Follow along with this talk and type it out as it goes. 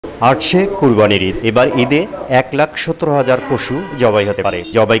আসছে কুরবানির ঈদ। এবার ঈদে 1,17,000 পশু জবাই হতে পারে।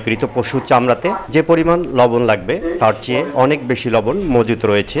 জবাইকৃত পশু চামড়াতে যে পরিমাণ লবণ লাগবে তার চেয়ে অনেক বেশি লবণ মজুত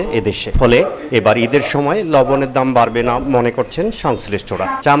রয়েছে এদেশে। ফলে এবার ঈদের সময় লবণের দাম বাড়বে না মনে করছেন সংশ্লিষ্টরা।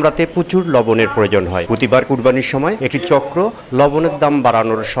 চামড়াতে প্রচুর লবণের প্রয়োজন হয়। প্রতিবার কুরবানির সময় একটি চক্র লবণের দাম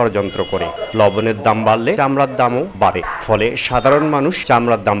বাড়ানোর ষড়যন্ত্র করে। লবণের দাম বাড়লে চামড়ার দামও বাড়ে। ফলে সাধারণ মানুষ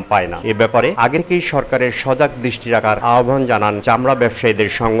চামড়ার দাম পায় না। এ ব্যাপারে আগে থেকেই সরকারের সজাগ দৃষ্টি রাখার আহ্বান জানান চামড়া ব্যবসায়ীদের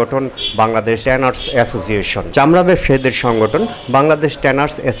সংগঠন বাংলাদেশ ট্যানার্স অ্যাসোসিয়েশন। চামড়া ব্যবসায়ীদের সংগঠন বাংলাদেশ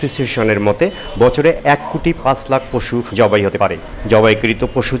ট্যানার্স অ্যাসোসিয়েশনের মতে বছরে 1,05,00,000 পশু জবাই হতে পারে। জবাইকৃত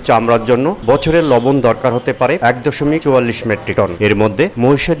পশু চামড়ার জন্য বছরে লবণ দরকার হতে পারে 1.44 মেট্রিক টন। এর মধ্যে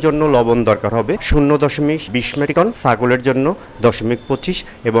মহিষের জন্য লবণ দরকার হবে 0.20 মেট্রিক টন, ছাগলের জন্য 0.25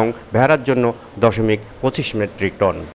 এবং ভেড়ার জন্য 0.25 মেট্রিক টন।